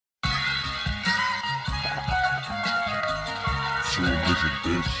True religion,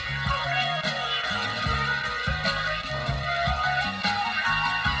 bitch.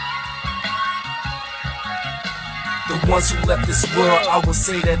 The ones who left this world, I will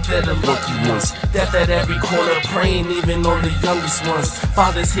say that they're the lucky ones. Death at every corner, praying even on the youngest ones.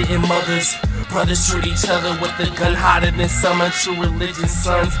 Fathers hitting mothers, brothers shoot each other with the gun hotter than summer. True religion,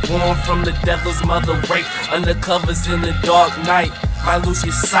 sons born from the devil's mother, rape undercovers in the dark night. Might lose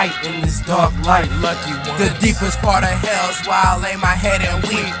your sight in this dark life. Lucky ones. The deepest part of hell's where I lay my head and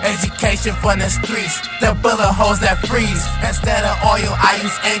weep. Education from the streets, the bullet holes that freeze. Instead of oil, I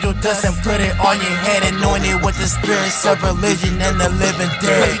use angel dust and put it on your head, anointed with the spirits of religion and the living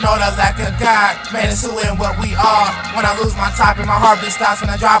dead. Cause you know the lack of God made us who and what we are. When I lose my top and my heartbeat stops when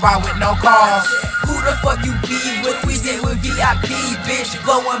I drive by with no cars. Who the fuck you be with? We stay with VIP, bitch.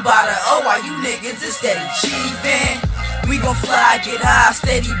 Blowing by the O while you niggas is steady cheating. We gon' fly, get high,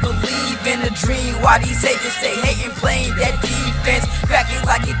 steady believe in a dream. Why these haters stay hating, playing that defense, cracking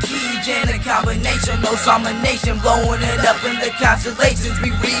like a keygen. A combination, no domination, blowing it up in the constellations.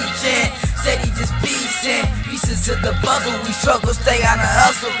 We reaching, steady just piecing pieces to the puzzle. We struggle, stay on the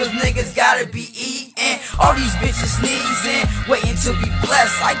hustle, cause niggas gotta be eating. All these bitches sneezing, waiting to be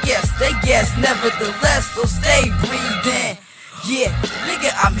blessed. I guess they guess, nevertheless, so stay breathing. Yeah, nigga,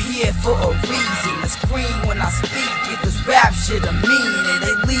 I'm here for a reason. To scream when I speak, get this rap shit a meaning.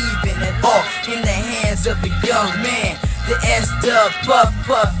 They leaving it all in the hands of a young man. The S-dub,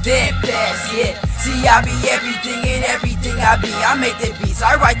 puff, then pass, yeah. See, I be everything and everything I be. I make the beats,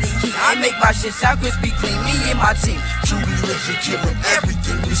 I write the heat, I make my shit sound crispy clean. Me and my team, true religion, killing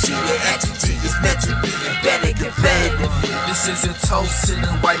everything. We see the entity is meant to be embedded competitively. This is a toast to the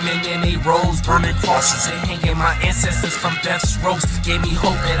white men in they robes, burning crosses and hanging my ancestors from death's ropes. Gave me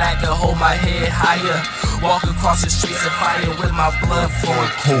hope that I could hold my head higher, walk across the streets of fire with my blood flowing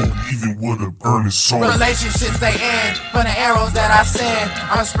Cold, even with a burning soul. Relationships they end from the arrows that I send.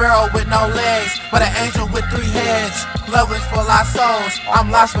 I'm a sparrow with no legs, but an angel with 3 heads. Love is for lost souls.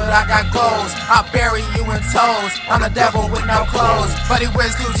 I'm lost, but I got goals. I'll bury you in toes. I'm the devil with no clothes, but he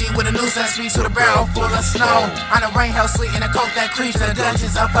wears Gucci with a noose that speaks to the barrel full of snow. On a rain, hell, sleet, and a coat that creeps the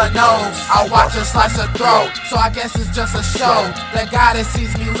dungeons of her nose. I watch her slice her throat, so I guess it's just a show. The goddess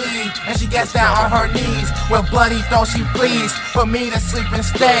sees me leave, and she gets down on her knees. With bloody throat she pleads for me to sleep and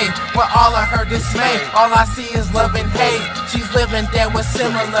stay. With all of her dismay, all I see is love and hate. She's living dead with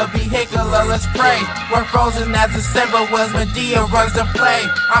similar vehicular, let's pray. We're frozen as December was when Dia runs the play.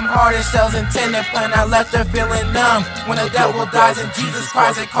 I'm hard as shells intended, plan I left her feeling numb. When the devil dies in Jesus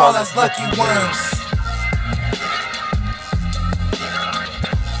Christ, they call us lucky worms.